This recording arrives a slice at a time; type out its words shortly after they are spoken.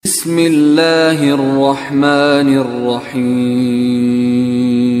بسم الله الرحمن الرحيم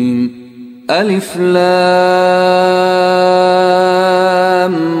ألف لام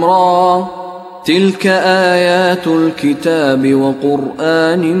را تلك آيات الكتاب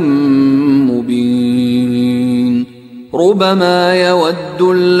وقرآن مبين ربما يود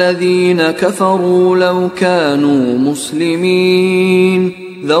الذين كفروا لو كانوا مسلمين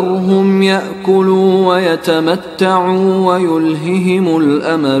ذرهم يأكلوا ويتمتعوا ويلههم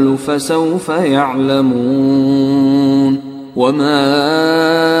الأمل فسوف يعلمون وما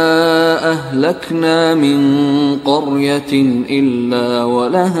أهلكنا من قرية إلا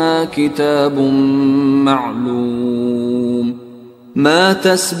ولها كتاب معلوم ما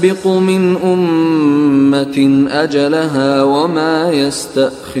تسبق من أمة أجلها وما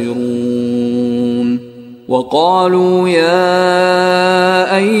يستأخرون وقالوا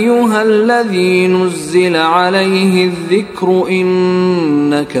يا أيها الذي نزل عليه الذكر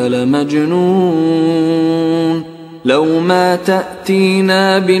إنك لمجنون لو ما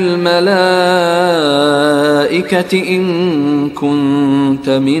تأتينا بالملائكة إن كنت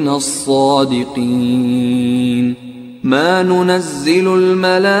من الصادقين ما ننزل الملائكة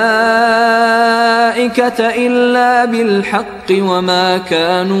إلا بالحق وما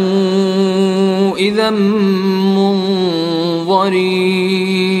كانوا إذا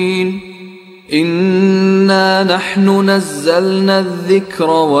منظرين إنا نحن نزلنا الذكر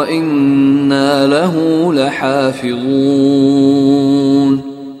وإنا له لحافظون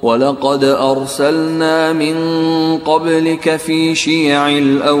ولقد أرسلنا من قبلك في شيع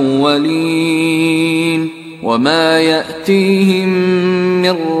الأولين وما يأتيهم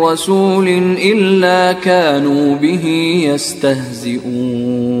من رسول إلا كانوا به يستهزئون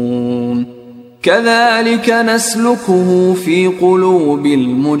كذلك نسلكه في قلوب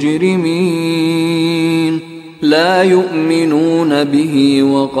المجرمين لا يؤمنون به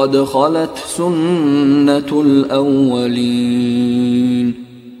وقد خلت سنة الأولين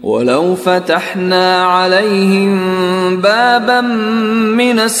ولو فتحنا عليهم بابا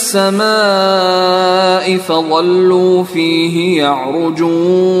من السماء فظلوا فيه يعرجون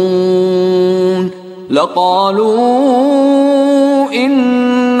لقالوا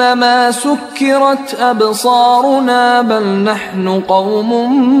إنما سكرت أبصارنا بل نحن قوم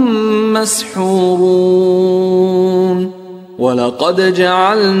مسحورون ولقد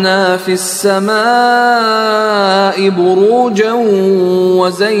جعلنا في السماء بروجا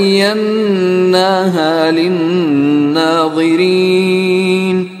وزيناها للناظرين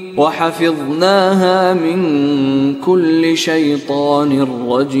وحفظناها من كل شيطان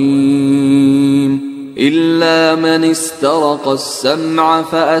رجيم إلا من استرق السمع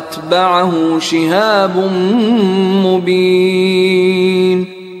فأتبعه شهاب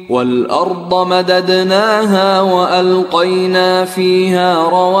مبين والأرض مددناها وألقينا فيها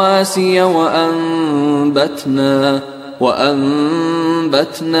رواسي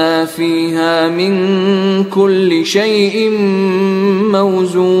وأنبتنا فيها من كل شيء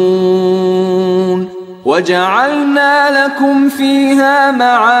موزون وجعلنا لكم فيها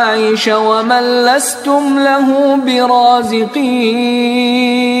معايش ومن لستم له برازقين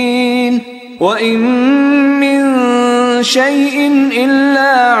وإن من شيء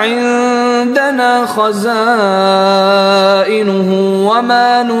إلا عندنا خزائنه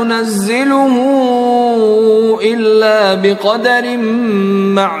وما ننزله إلا بقدر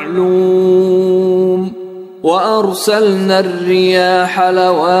معلوم وأرسلنا الرياح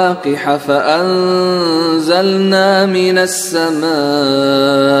لواقح فأنزلنا من السماء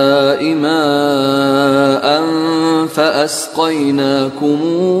ماء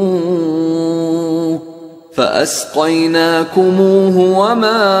فأسقيناكموه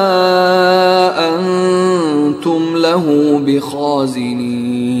وما أنتم له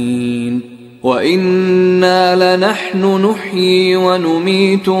بخازنين وإنا لنحن نحيي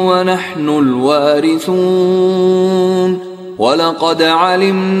ونميت ونحن الوارثون ولقد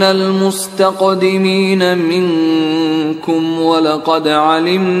علمنا المستقدمين منكم ولقد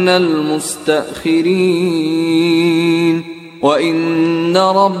علمنا المستأخرين وإن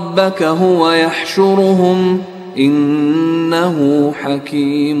ربك هو يحشرهم إنه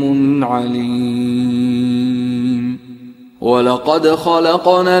حكيم عليم ولقد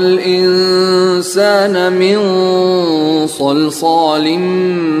خلقنا الإنسان من صلصال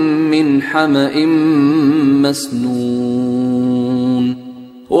من حمأ مسنون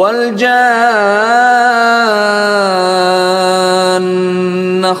والجان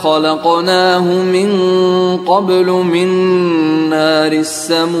خلقناه من قبل من نار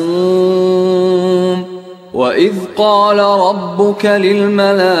السموم وإذ قال ربك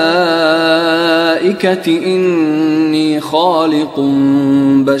للملائكة إني خالق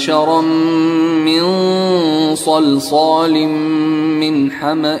بشرا من صلصال من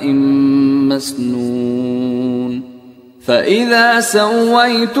حمأ مسنون فإذا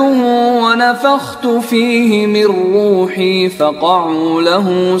سويته ونفخت فيه من روحي فقعوا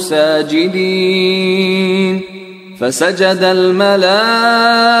له ساجدين فسجد الملائكة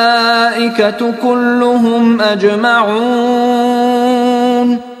كلهم أجمعون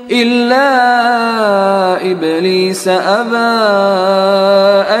إلا إبليس أبى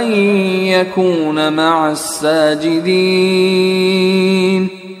أن يكون مع الساجدين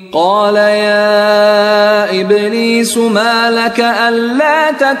قال يا إبليس ما لك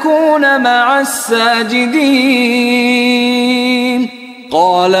ألا تكون مع الساجدين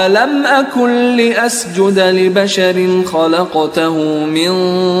قال لم أكن لأسجد لبشر خلقته من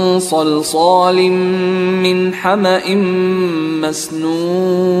صلصال من حمأ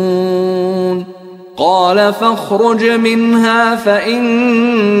مسنون قال فاخرج منها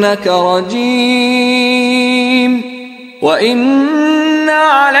فإنك رجيم وإن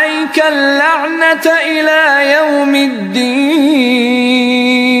عليك اللعنة إلى يوم الدين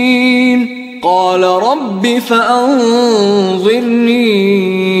قال رب فأنظرني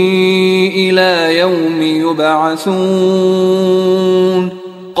إلى يوم يبعثون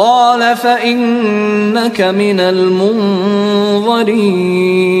قال فإنك من المنظرين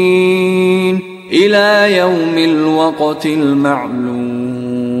إلى يوم الوقت المعلوم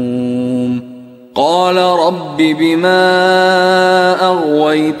قال رب بما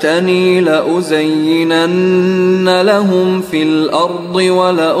أغويتني لأزينن لهم في الأرض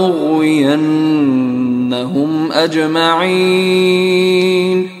ولأغوينهم أجمعين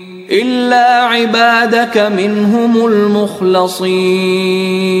إلا عبادك منهم المخلصين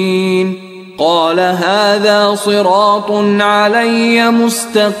قال هذا صراط علي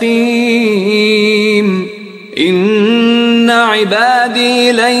مستقيم إن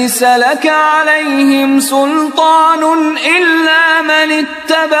عبادي ليس لك عليهم سلطان إلا من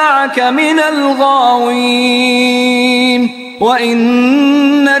اتبعك من الغاوين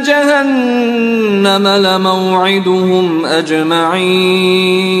وإن جهنم لموعدهم أجمعين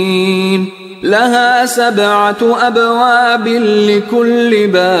لها 7 أبواب لكل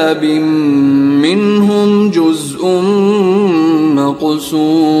باب منهم جزء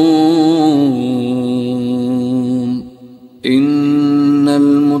مقسوم إن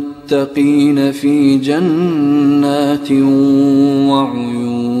المتقين في جنات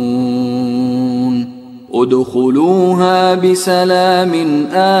وعيون ادخلوها بسلام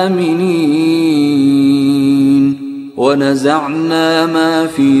آمنين ونزعنا ما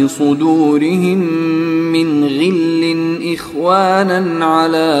في صدورهم من غل إخوانا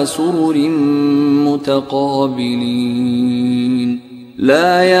على سرر متقابلين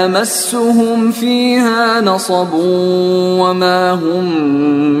لا يمسهم فيها نصب وما هم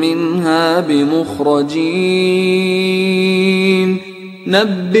منها بمخرجين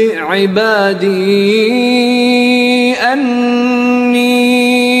نبئ عبادي أني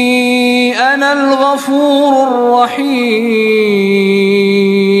أنا الغفور الرحيم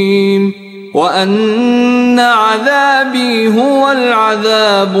وأن عذابي هو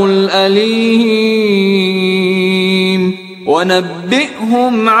العذاب الأليم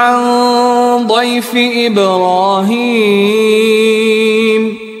ونبئهم عن ضيف إبراهيم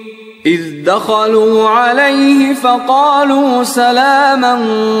إذ دخلوا عليه فقالوا سلاما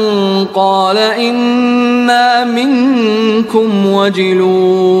قال إنا منكم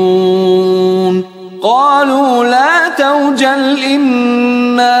وجلون قالوا لا توجل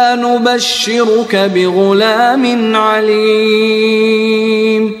إنا نبشرك بغلام عليم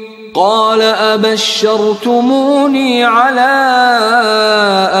قال أبشرتموني على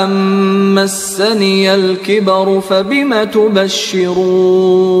أن مسني الكبر فبم تبشرون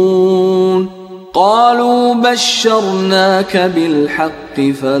قالوا بشرناك بالحق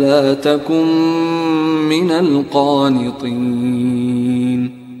فلا تكن من القانطين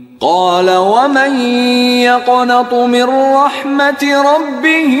قال ومن يقنط من رحمة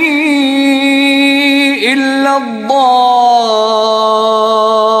ربه إلا الضالون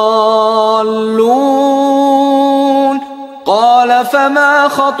قال فما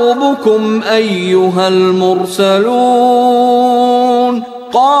خطبكم أيها المرسلون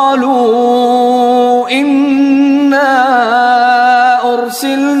قالوا إنا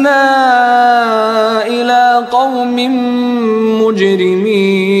أرسلنا إلى قوم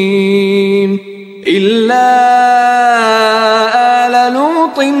مجرمين إلا آل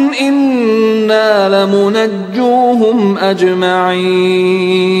لوط إنا لمنجوهم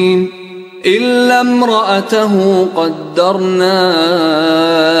أجمعين إلا امرأته قدرنا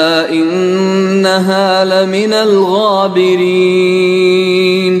إنها لمن الغابرين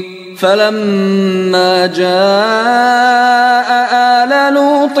فلما جاء آل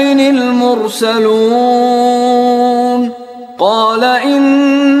لوط المرسلون قال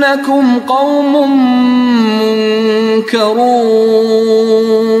إنكم قوم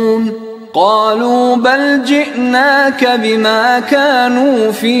منكرون قالوا بل جئناك بما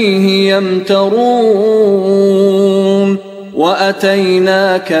كانوا فيه يمترون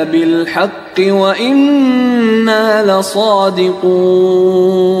وأتيناك بالحق وإنا لصادقون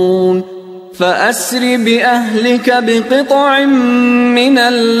فأسر بأهلك بقطع من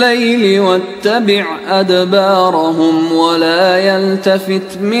الليل واتبع أدبارهم ولا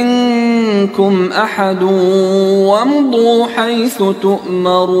يلتفت منكم أحد وامضوا حيث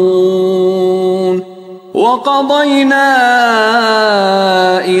تؤمرون وقضينا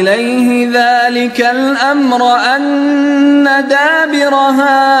إليه ذلك الأمر أن دابر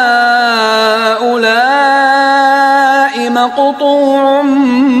هؤلاء مقطوع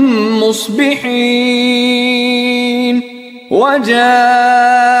مصبحين وجاء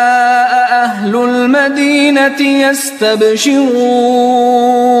أهل المدينة يستبشرون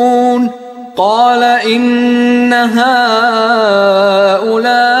قال إن هؤلاء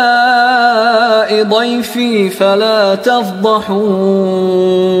ضيفي فلا تفضحون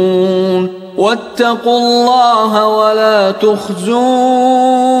واتقوا الله ولا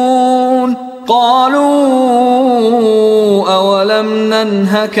تخزون قالوا أولم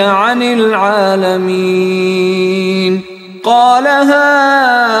ننهك عن العالمين قال هؤلاء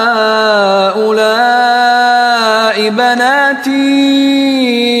بناتي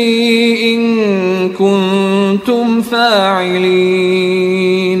إن كنتم فاعلين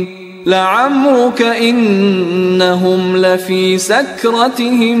لعمرك إنهم لفي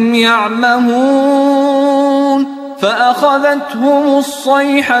سكرتهم يعمهون فأخذتهم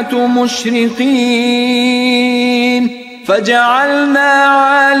الصيحة مشرقين فجعلنا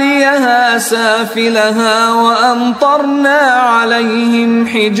عاليها سافلها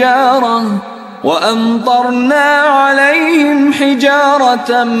وأمطرنا عليهم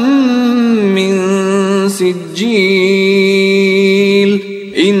حجارة من سجيل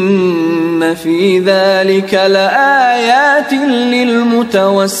إن في ذلك لآيات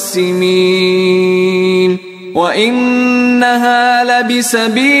للمتوسمين وإنها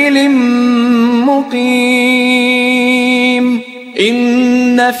لبسبيل مقيم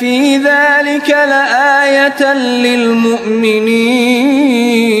إن في ذلك لآية للمؤمنين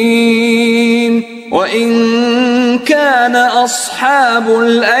وإن كان أصحاب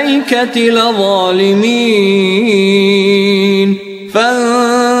الأيكة لظالمين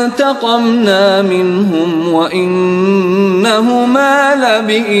فانتقمنا منهم وإنهما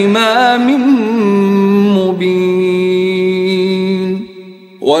لبإمام مبين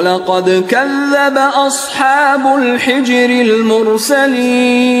ولقد كذب أصحاب الحجر المرسلين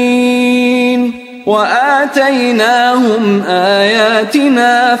وآتيناهم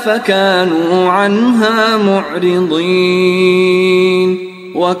آياتنا فكانوا عنها معرضين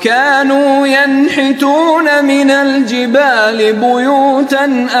وكانوا ينحتون من الجبال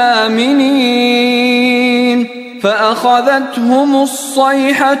بيوتا آمنين فأخذتهم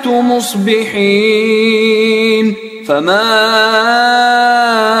الصيحة مصبحين فما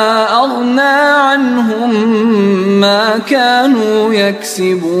أغنى عنهم ما كانوا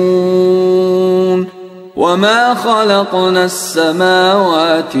يكسبون وما خلقنا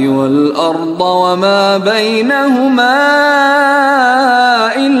السماوات والأرض وما بينهما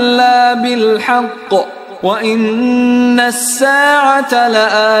إلا بالحق وإن الساعة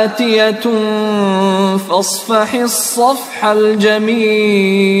لآتية فاصفح الصفح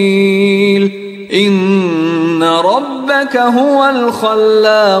الجميل إن ربك هو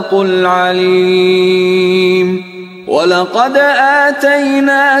الخلاق العليم ولقد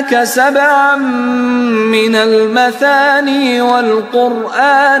آتيناك 7 من المثاني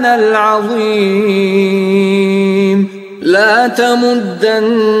والقرآن العظيم لا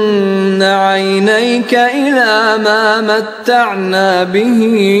تمدن عينيك إلى ما متعنا به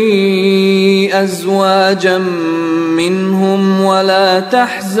أزواجا منهم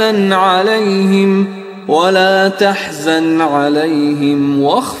ولا تحزن عليهم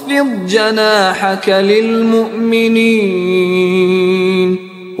واخفض جناحك للمؤمنين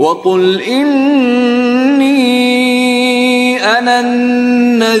وقل إني أنا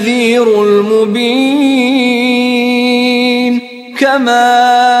النذير المبين كما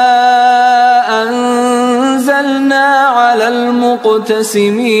أنزلنا على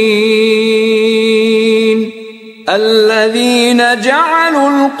المقتسمين الذين جعلوا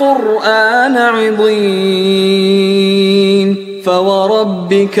القرآن عضين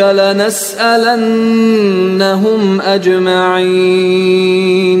فوربك لنسألنهم أجمعين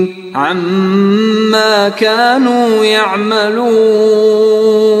عما كانوا يعملون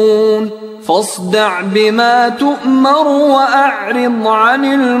فاصدع بما تؤمر وأعرض عن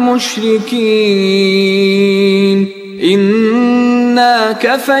المشركين إنا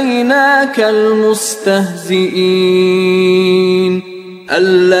كفيناك المستهزئين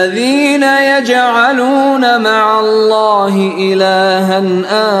الذين يجعلون مع الله إلها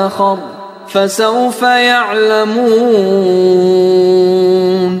آخر فسوف يعلمون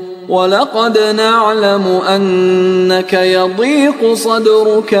ولقد نعلم أنك يضيق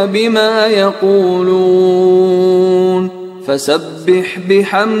صدرك بما يقولون فسبح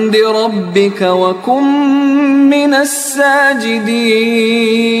بحمد ربك وكن من الساجدين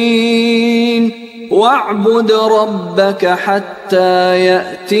واعبد ربك حتى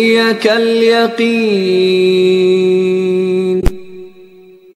يأتيك اليقين